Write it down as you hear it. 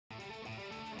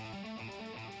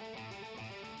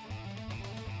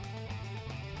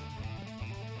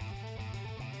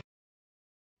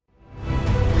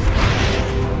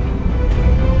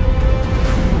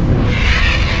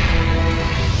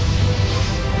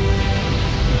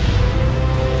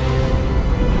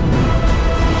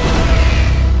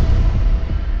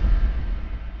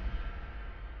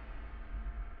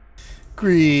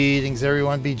Greetings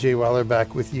everyone, BJ Weller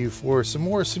back with you for some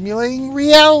more simulating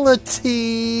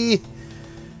reality.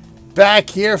 Back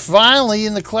here finally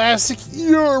in the classic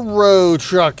Euro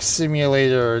Truck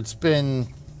Simulator. It's been,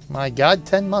 my god,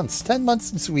 10 months. 10 months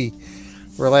since we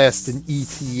were last in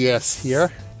ETS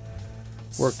here.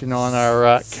 Working on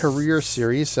our career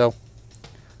series, so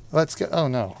let's go. Oh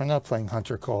no, we're not playing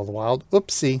Hunter Call of the Wild.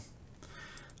 Oopsie.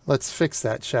 Let's fix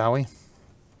that, shall we?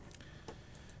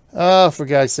 Oh, for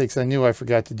God's sakes, I knew I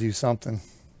forgot to do something.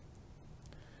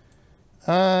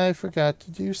 I forgot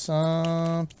to do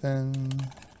something.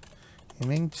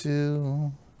 Aiming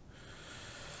to...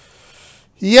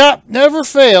 Yep, never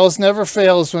fails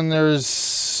when there's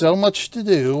so much to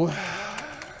do.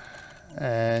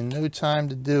 And no time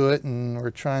to do it, and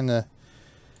we're trying to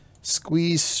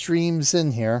squeeze streams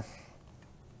in here.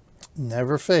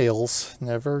 Never fails.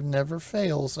 Never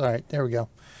fails. All right, there we go.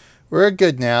 We're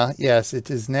good now. Yes, it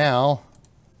is now.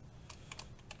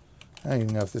 I don't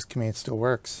even know if this command still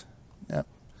works. Yep.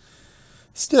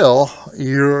 Still,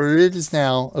 it is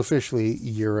now officially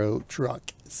Euro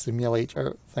Truck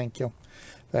Simulator. Thank you.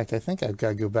 In fact, I think I've got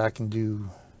to go back and do...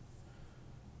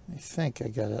 I think I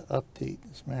got to update,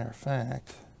 as a matter of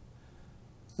fact.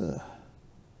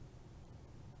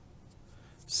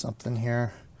 Something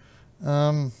here.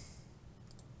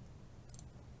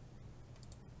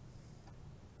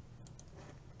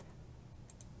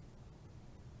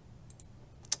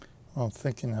 I'm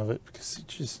thinking of it because it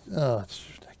just, it's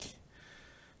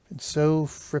been so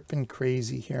frippin'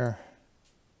 crazy here.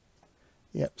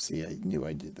 Yep, see, I knew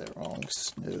I did that wrong.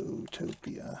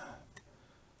 Snowtopia.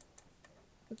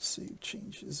 Let's see,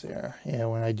 changes there. Yeah,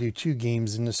 when I do 2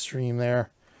 games in the stream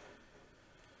there.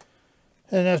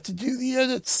 And have to do the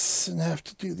edits. And have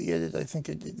to do the edit. I think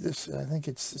I did this. I think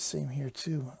it's the same here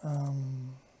too.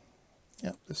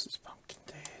 Yep, this is Pumpkin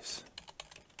Days.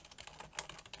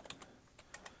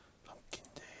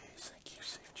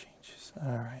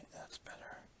 Alright, that's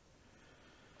better.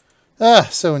 Ah,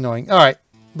 so annoying. Alright,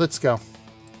 let's go.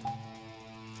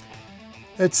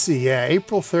 Let's see, yeah,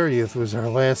 April 30th was our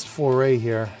last foray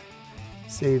here.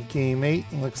 Save game 8,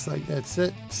 looks like that's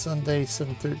it. Sunday,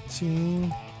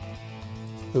 7/13.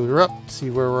 Load her up,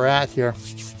 see where we're at here.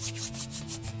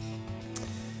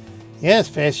 Yeah, this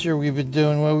past year we've been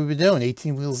doing what we've been doing.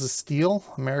 18 Wheels of Steel,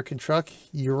 American Truck,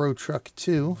 Euro Truck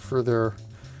 2 for their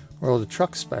World of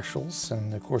Truck specials,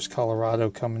 and of course Colorado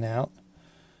coming out.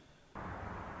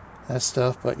 That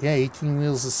stuff, but yeah, 18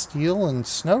 Wheels of Steel and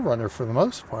SnowRunner for the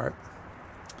most part.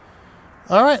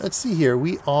 Alright, let's see here.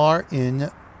 We are in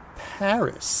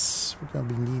Paris. We're going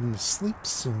to be needing to sleep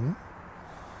soon.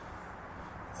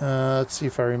 Let's see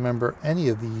if I remember any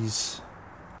of these.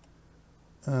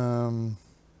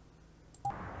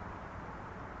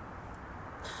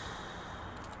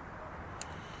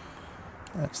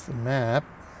 That's the map.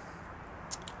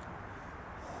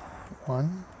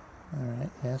 One. Alright,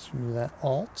 yes, we do that.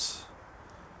 Alt.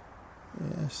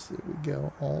 Yes, there we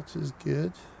go. Alt is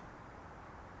good.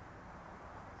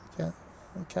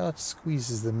 Look how it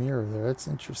squeezes the mirror there. That's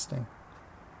interesting.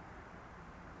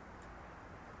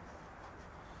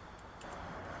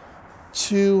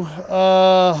 Two.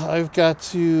 I've got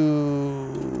to...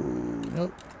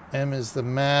 Nope. M is the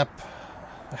map.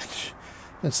 Actually,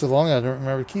 it's so long I don't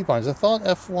remember keybinds. I thought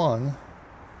F1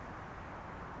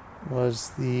 was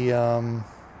the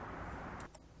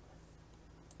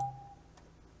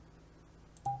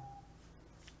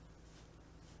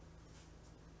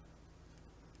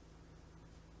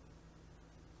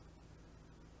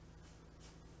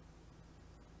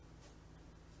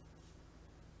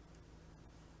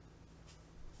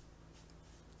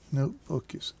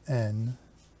notebook is N.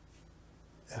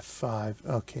 F5.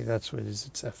 Okay, that's what it is.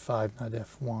 It's F5, not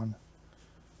F1.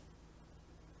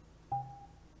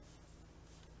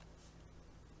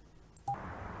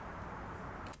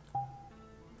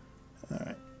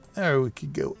 Alright. Or we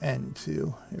could go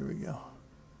N2. Here we go.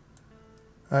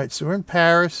 Alright, so we're in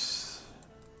Paris.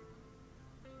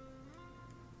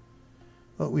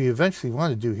 What we eventually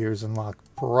want to do here is unlock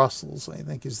Brussels, I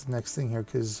think is the next thing here,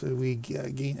 because we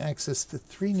gain access to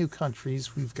 3 new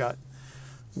countries. We've got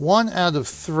 1 out of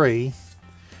 3.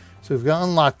 So we've got to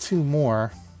unlock 2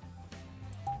 more.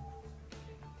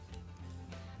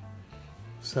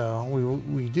 So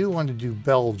we do want to do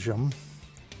Belgium.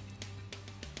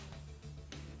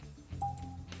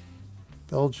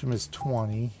 Belgium is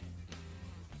 20.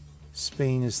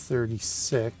 Spain is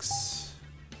 36.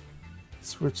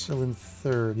 Switzerland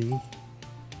 30.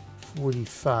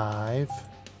 45.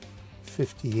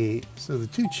 58. So the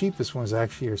 2 cheapest ones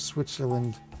actually are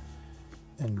Switzerland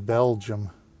and Belgium.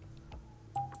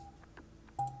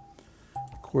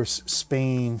 course,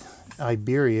 Spain,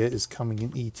 Iberia is coming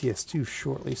in ETS2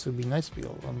 shortly, so it'd be nice to be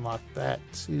able to unlock that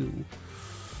too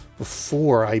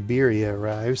before Iberia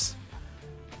arrives.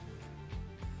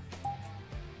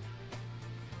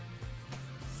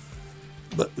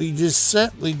 But we just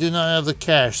certainly do not have the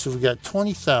cash, so we got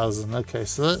 20,000. Okay,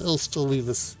 so that'll still leave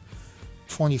us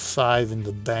 25 in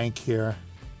the bank here.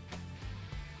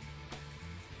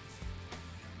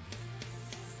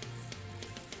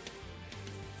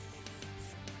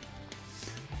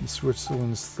 And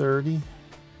Switzerland's 30.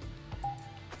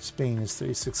 Spain is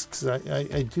 36. Because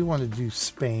I do want to do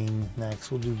Spain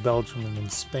next. We'll do Belgium and then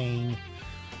Spain.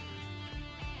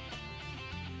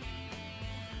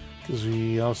 Because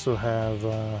we also have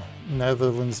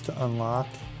Netherlands to unlock.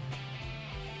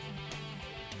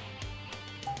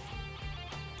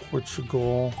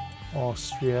 Portugal,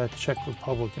 Austria, Czech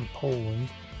Republic, and Poland.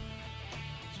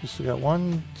 So we still got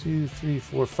 1, 2, 3,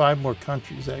 4, 5 more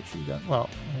countries actually done. Well,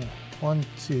 1,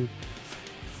 2,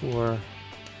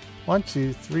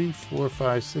 3, 4,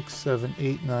 5, 6, 7,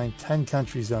 8, 9, 10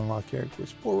 countries to unlock here. Of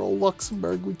course, poor old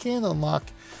Luxembourg we can't unlock.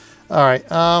 All right.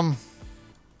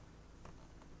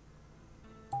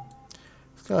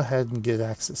 Let's go ahead and get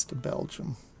access to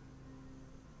Belgium.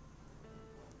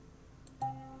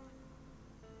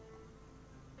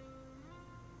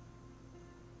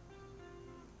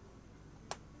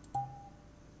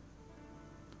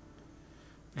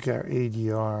 We got our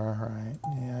ADR, right?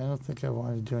 Yeah, I don't think I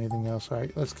want to do anything else. All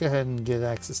right, let's go ahead and get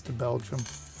access to Belgium.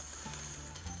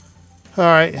 All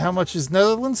right, how much is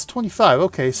Netherlands? 25.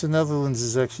 Okay, so Netherlands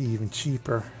is actually even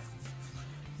cheaper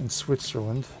than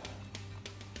Switzerland.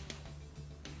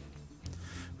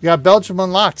 We got Belgium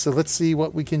unlocked, so let's see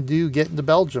what we can do getting to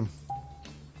Belgium.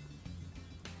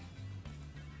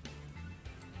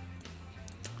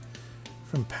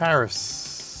 From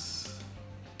Paris.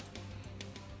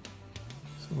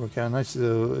 So we're going nice.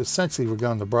 Essentially, we're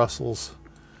going to Brussels.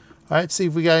 All right, see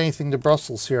if we got anything to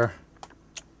Brussels here.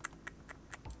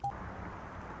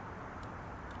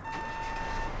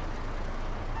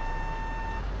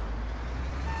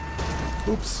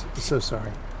 Oops, so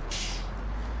sorry.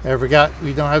 I forgot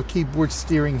we don't have keyboard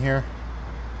steering here.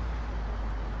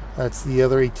 That's the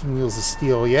other 18 Wheels of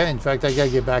Steel. Yeah, in fact, I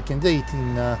gotta get back into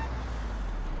 18.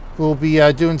 We'll be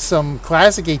doing some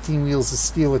classic 18 Wheels of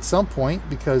Steel at some point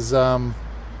because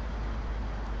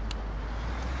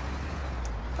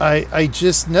I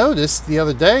just noticed the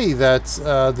other day that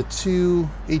the 2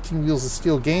 18 Wheels of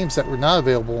Steel games that were not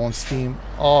available on Steam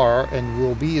are and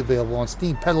will be available on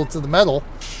Steam. Pedal to the Metal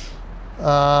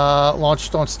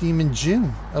launched on Steam in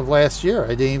June of last year. I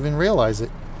didn't even realize it.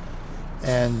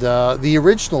 And the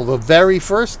original, the very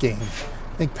first game,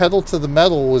 I think Pedal to the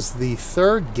Metal was the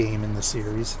 3rd game in the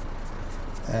series.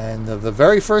 And the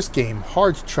very first game,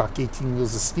 Hard Truck 18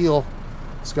 Wheels of Steel,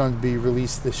 is going to be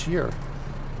released this year.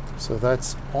 So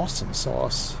that's awesome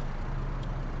sauce.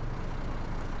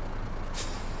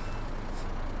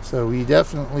 So we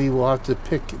definitely will have to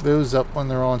pick those up when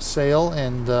they're on sale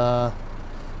and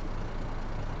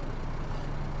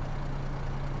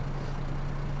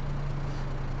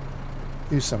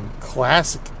do some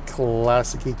classic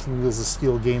 18 Wheels of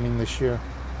Steel gaming this year.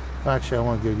 Actually, I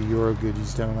want to go to Euro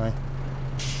Goodies, don't I?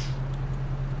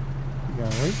 You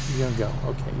gonna wait? You gonna go?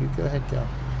 Okay, you go ahead, go.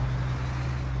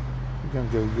 We're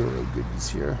gonna go Euro Goodies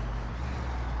here.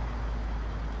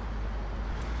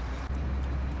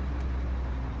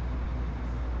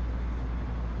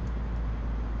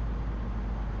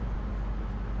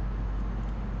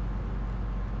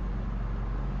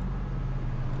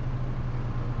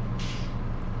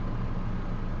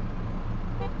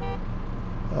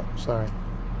 Oh, sorry.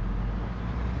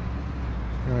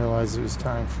 Didn't realize it was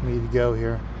time for me to go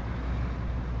here.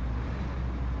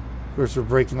 Of course, we're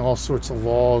breaking all sorts of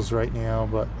laws right now,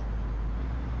 but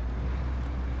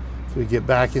so we get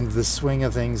back into the swing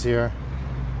of things here.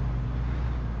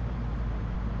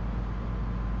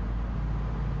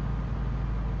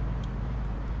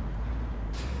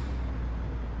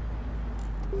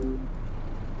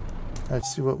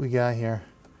 Let's see what we got here.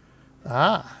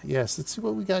 Ah, yes, let's see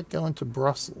what we got going to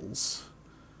Brussels.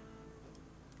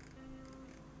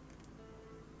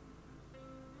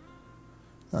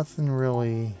 Nothing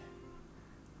really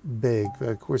big, but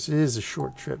of course it is a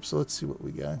short trip, so let's see what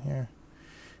we got here.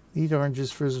 Need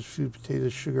oranges, frozen food,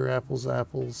 potatoes, sugar, apples,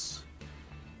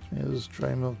 tomatoes,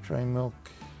 dry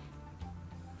milk.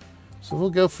 So we'll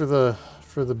go for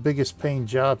the biggest paying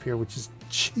job here, which is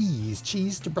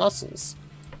cheese to Brussels.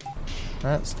 All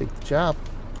right, let's take the job.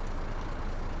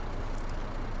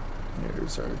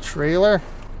 There's our trailer.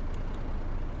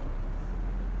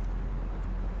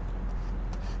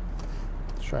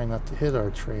 Try not to hit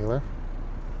our trailer.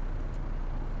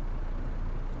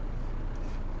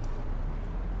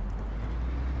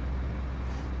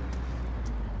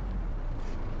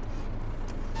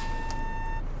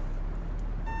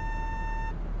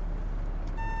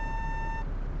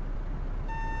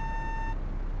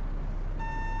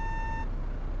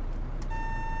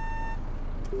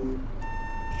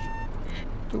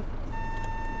 Oop.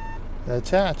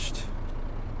 Attached.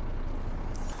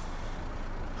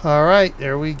 All right,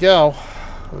 there we go.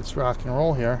 Let's rock and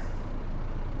roll here.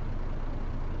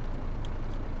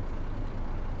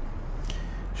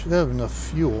 Should have enough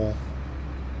fuel.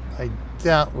 I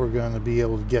doubt we're going to be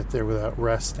able to get there without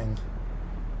resting.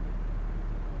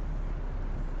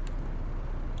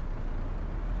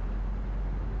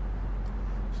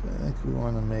 So I think we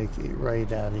want to make a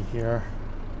right out of here.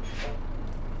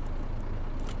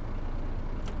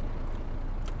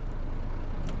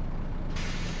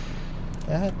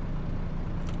 That.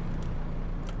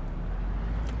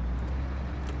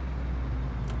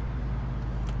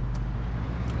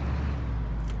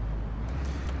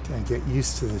 Gonna get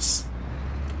used to this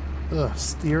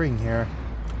steering here.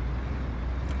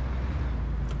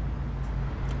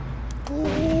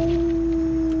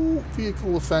 Oh,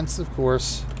 vehicle offense, of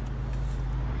course.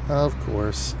 Of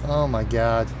course. Oh my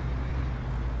God.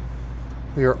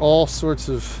 We are all sorts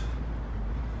of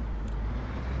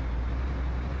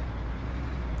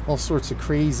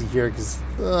crazy here because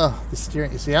the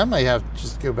steering. See, I might have to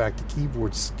just go back to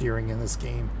keyboard steering in this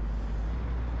game.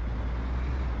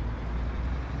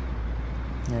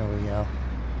 There we go.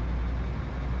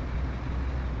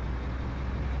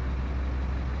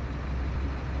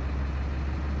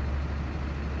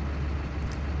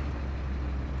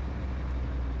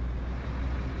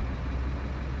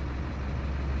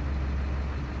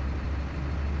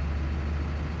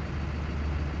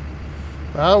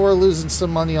 Well, we're losing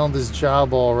some money on this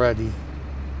job already.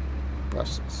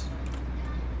 Brussels.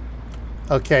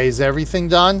 Okay, is everything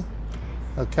done?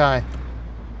 Okay.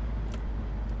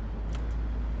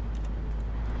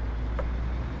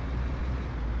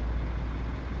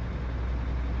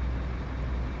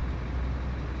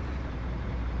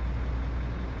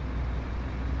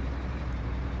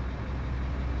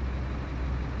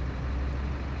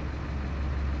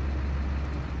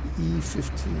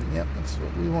 E15, yep, that's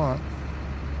what we want.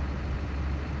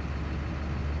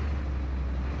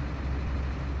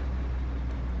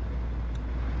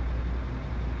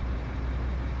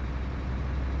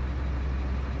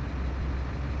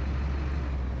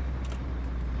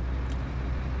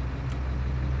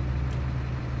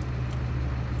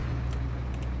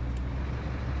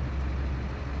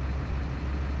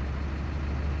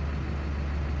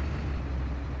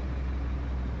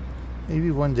 Maybe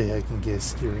one day I can get a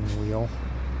steering wheel.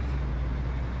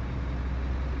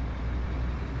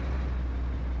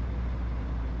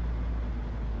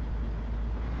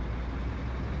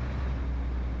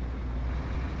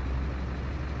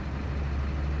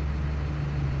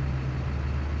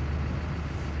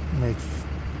 Make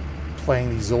playing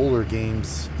these older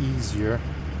games easier.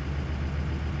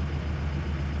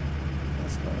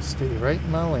 That's gonna stay right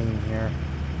in my lane here.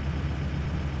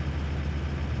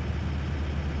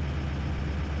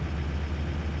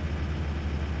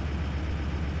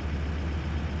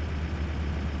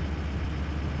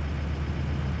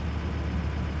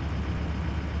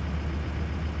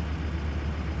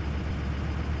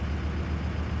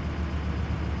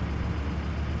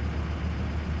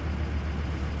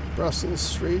 Brussels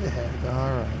straight ahead.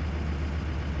 All right.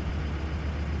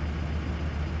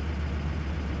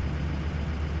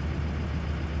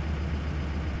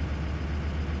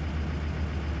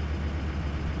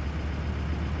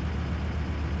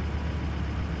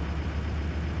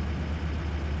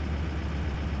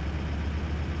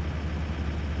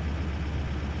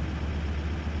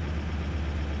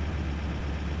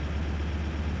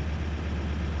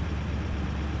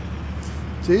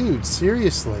 Dude,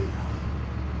 seriously.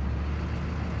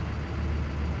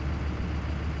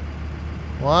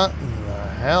 What in the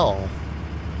hell?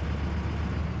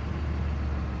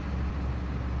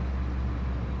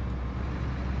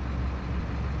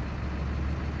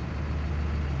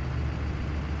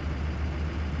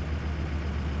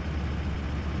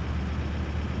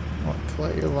 Want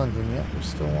Clay or London? Yep, we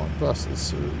still want Brussels,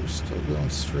 so we're still going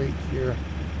straight here.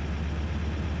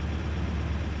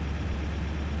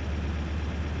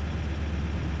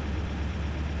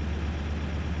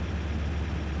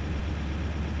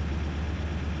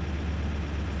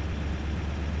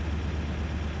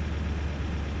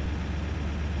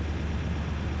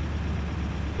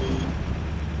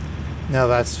 No,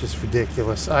 that's just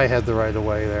ridiculous. I had the right of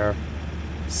way there.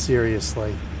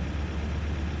 Seriously.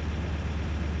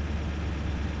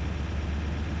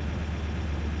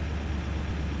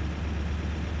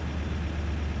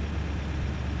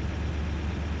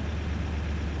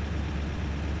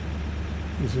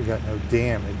 Because we got no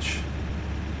damage.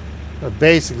 But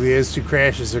basically, those two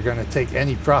crashes are going to take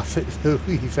any profit that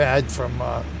we've had from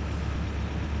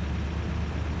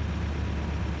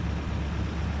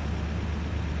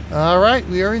All right,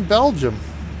 we are in Belgium.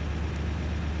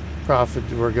 Profit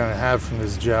we're going to have from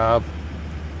this job.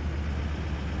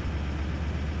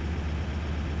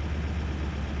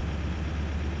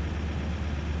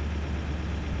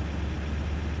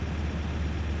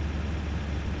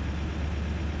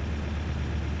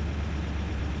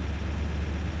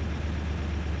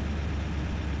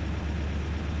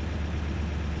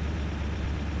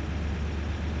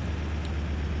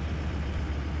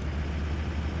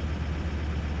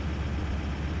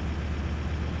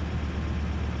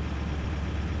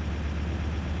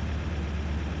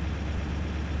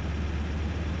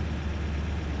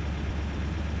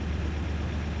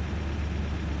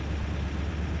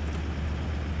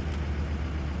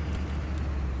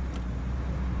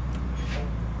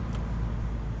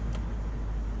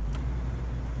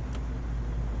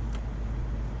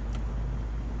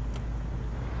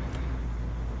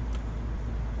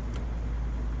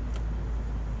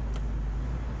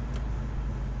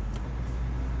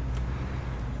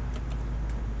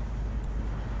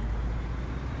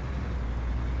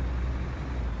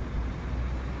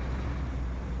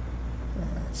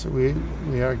 So we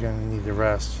are going to need a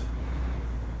rest.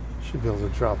 Should be able to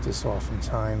drop this off in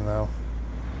time though.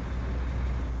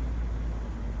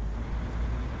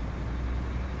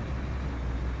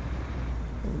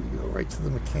 We go right to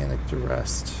the mechanic to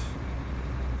rest.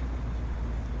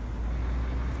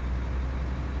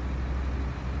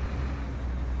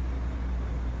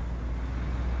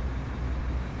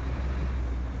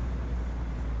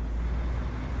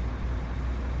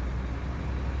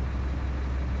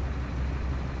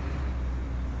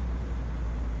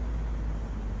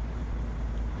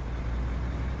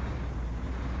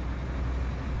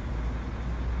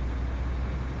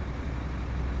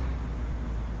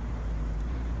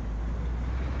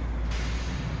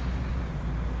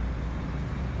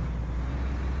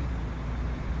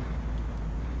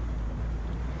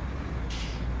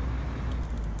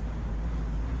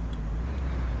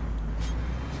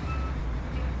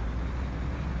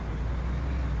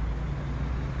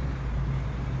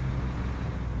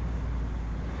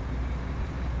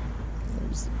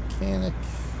 There's the mechanic.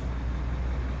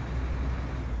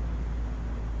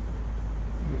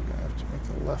 We're going to have to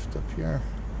make a left up here.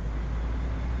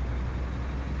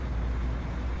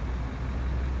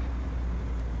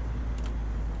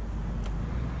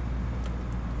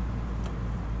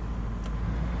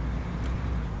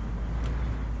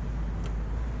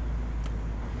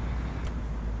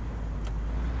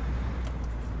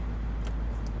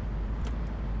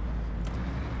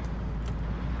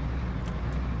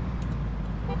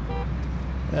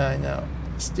 Yeah, I know.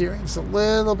 Steering's a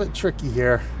little bit tricky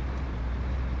here.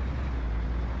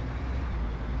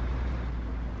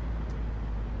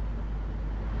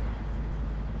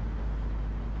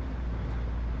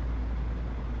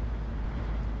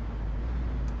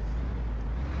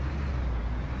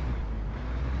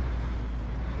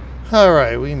 All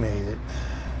right, we made it.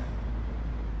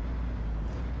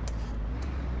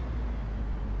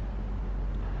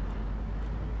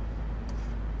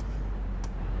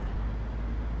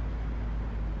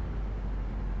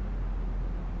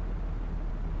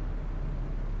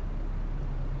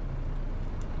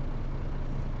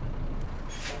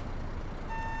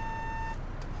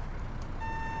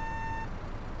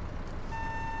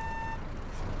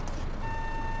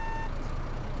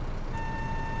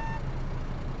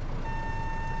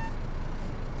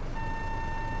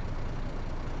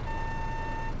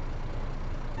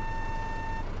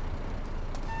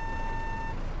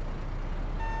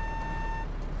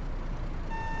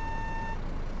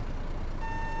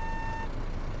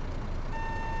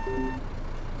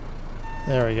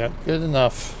 There we go. Good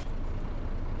enough.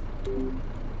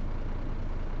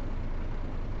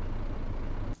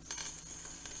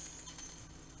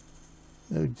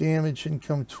 No damage,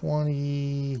 income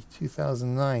 20,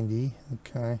 2090.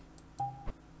 Okay.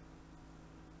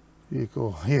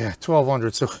 Vehicle, yeah,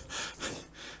 1200. So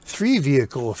 3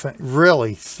 vehicle effect.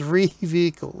 Really? 3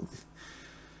 vehicles.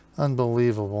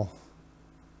 Unbelievable.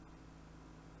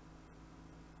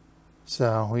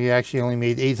 So we actually only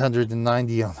made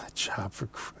 890 on that job, for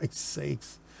Christ's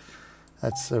sakes.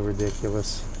 That's so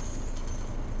ridiculous.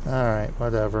 Alright,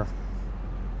 whatever.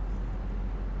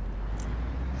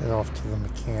 Head off to the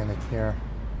mechanic here.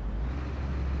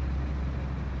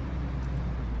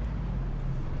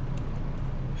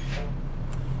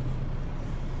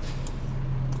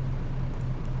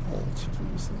 Hold,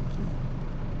 please, thank you.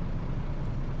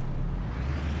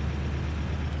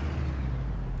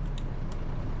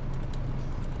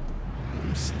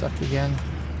 Stuck again.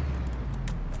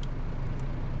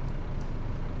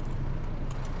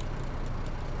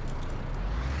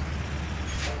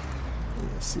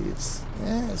 Yes. See, it's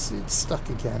stuck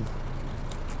again.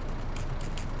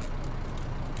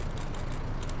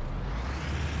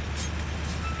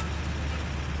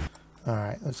 All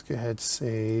right, let's go ahead and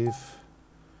save.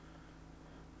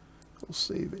 We'll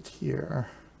save it here.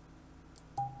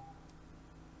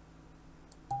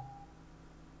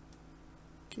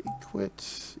 Okay,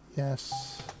 quit.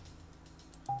 Yes.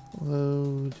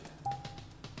 Load.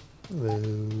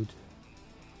 Load.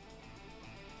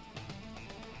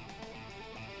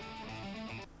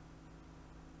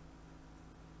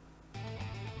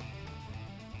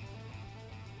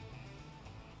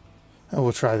 And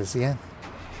we'll try this again.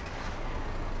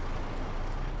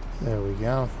 There we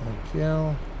go. Thank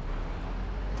you.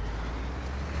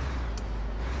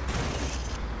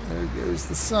 There goes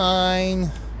the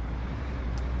sign.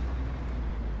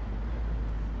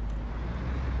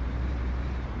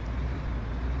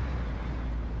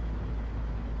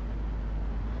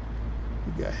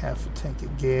 We got half a tank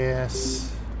of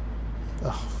gas.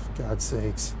 Oh, for God's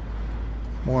sakes.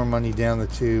 More money down the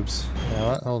tubes. You know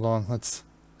what? Hold on.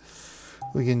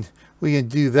 We can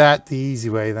do that the easy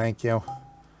way, thank you.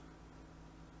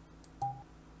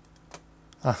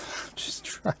 I'm just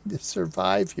trying to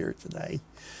survive here today.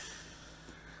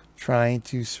 Trying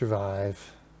to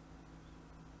survive.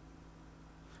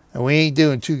 And we ain't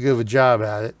doing too good of a job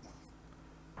at it.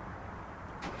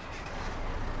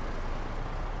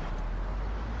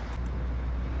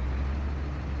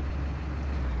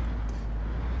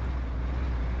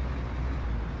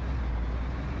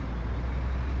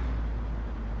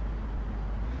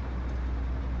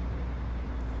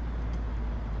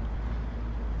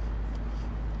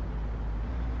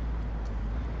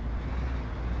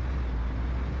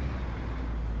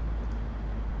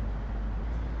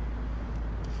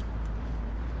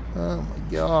 Oh my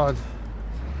God.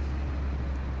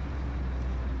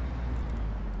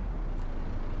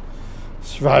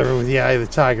 Survivor with the eye of the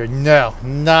tiger. No,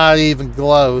 not even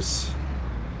close.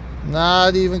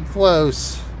 Not even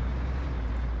close.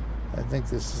 I think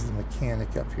this is the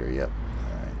mechanic up here. Yep.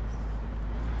 All right.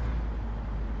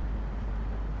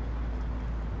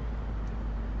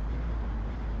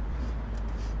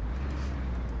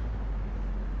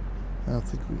 I don't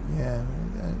think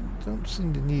I don't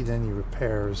seem to need any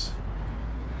repairs.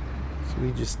 So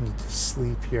we just need to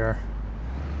sleep here.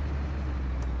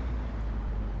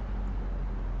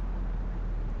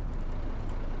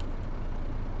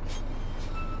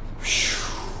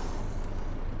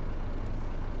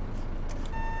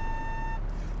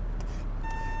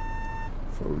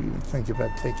 Before we even think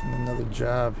about taking another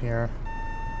job here.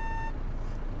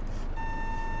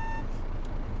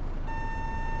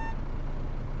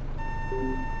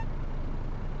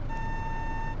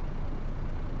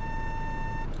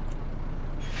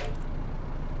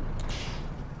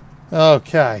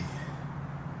 Okay.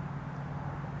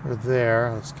 We're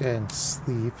there. Let's go ahead and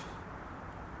sleep.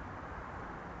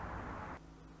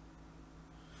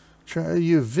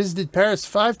 You've visited Paris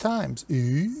 5 times.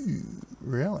 Ooh,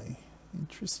 really?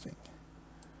 Interesting.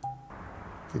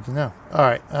 Good to know. All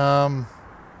right.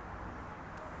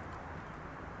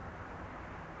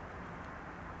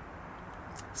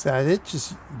 Is that it?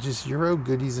 Just Euro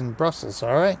goodies in Brussels.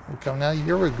 All right. We'll come now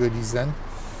Euro goodies then.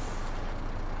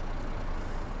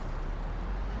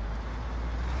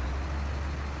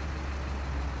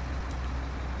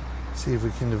 See if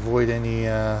we can avoid any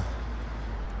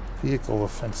vehicle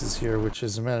offenses here, which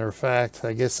as a matter of fact,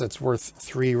 I guess that's worth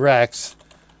 3 wrecks.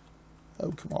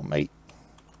 Oh, come on, mate.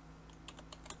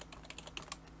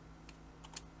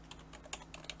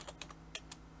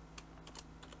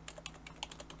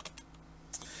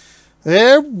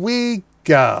 There we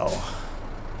go.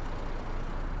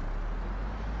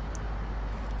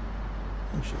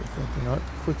 Actually, I think, you know what,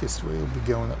 the quickest way will be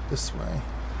going up this way.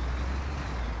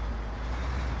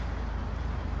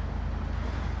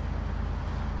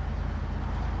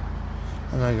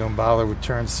 I'm not going to bother with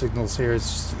turn signals here.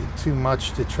 It's too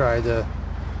much to try to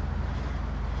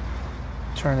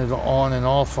turn it on and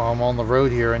off while I'm on the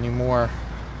road here anymore.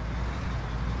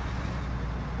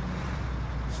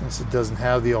 Since it doesn't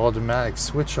have the automatic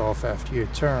switch off after you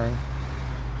turn.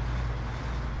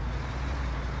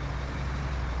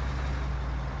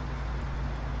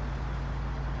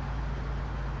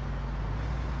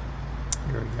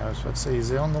 Here we go. I was about to say,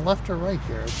 is it on the left or right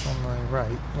here? It's on the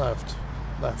right. Left.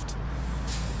 Left.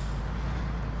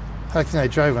 How can I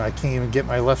drive when I can't even get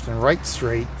my left and right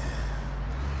straight?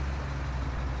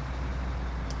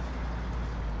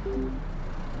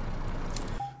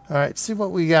 All right, see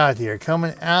what we got here.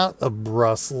 Coming out of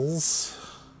Brussels.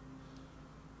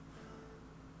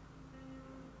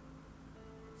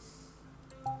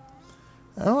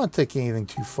 I don't want to take anything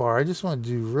too far. I just want to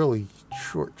do really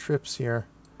short trips here.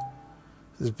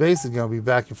 This is basically going to be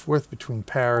back and forth between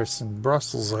Paris and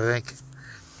Brussels, I think.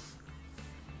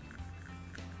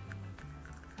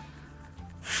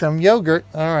 Some yogurt.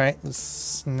 All right, let's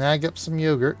snag up some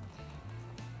yogurt.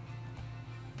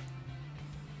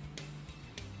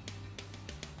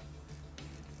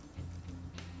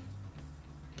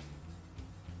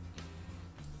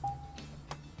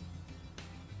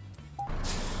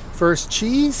 First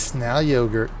cheese, now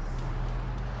yogurt.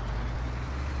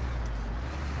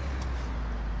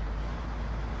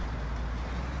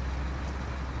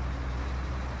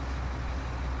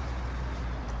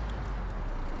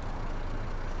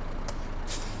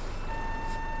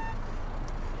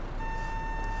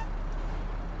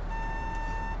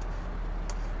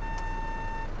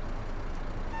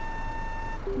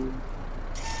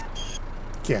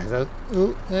 Yeah, that,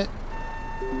 ooh,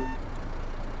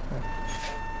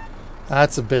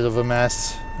 that's a bit of a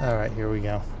mess. All right, here we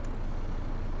go.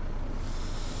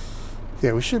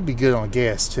 Yeah, we should be good on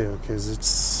gas too, because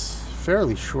it's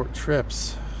fairly short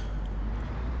trips.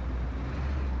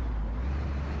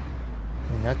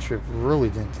 I mean, that trip really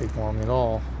didn't take long at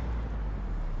all.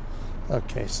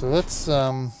 Okay, so let's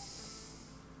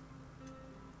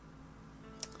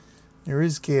there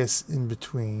is gas in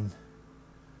between.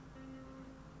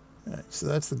 All right, so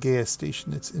that's the gas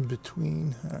station that's in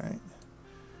between. All right.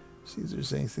 See if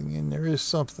there's anything in there. Is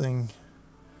something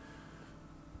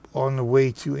on the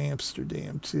way to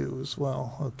Amsterdam too as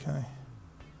well. Okay.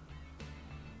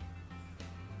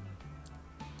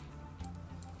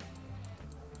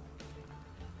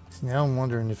 So now I'm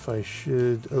wondering if I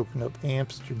should open up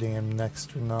Amsterdam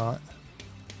next or not.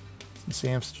 Since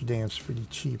Amsterdam's pretty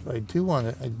cheap. I do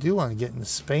want to get into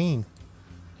Spain.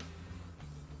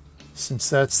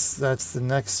 Since that's the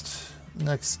next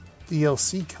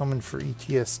DLC coming for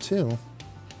ETS2.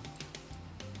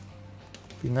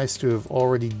 Be nice to have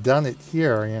already done it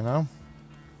here, you know.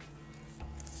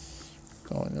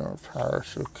 Going to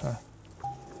Paris, okay.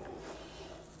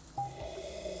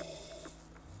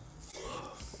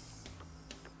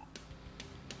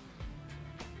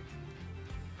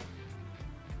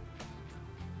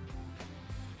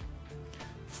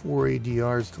 Four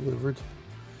ADRs delivered.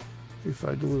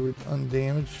 35 delivered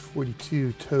undamaged,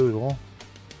 42 total.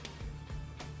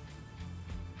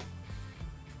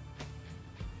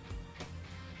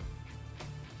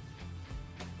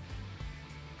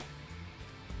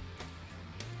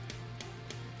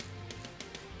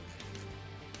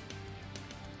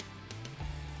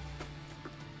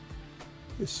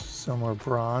 Some are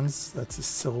bronze, that's a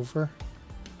silver.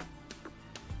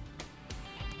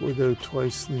 Bordeaux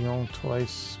twice, Lyon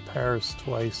twice, Paris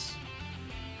twice.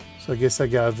 So I guess I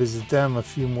gotta visit them a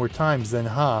few more times then,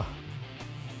 huh?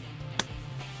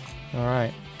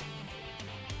 Alright.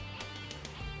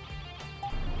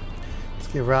 Let's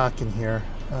get rocking here.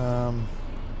 I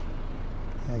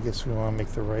guess we want to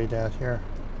make the right out here.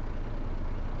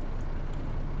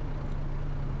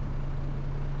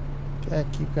 Okay,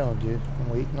 keep going, dude. I'm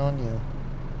waiting on you.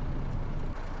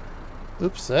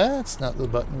 Oops, that's not the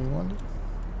button we wanted.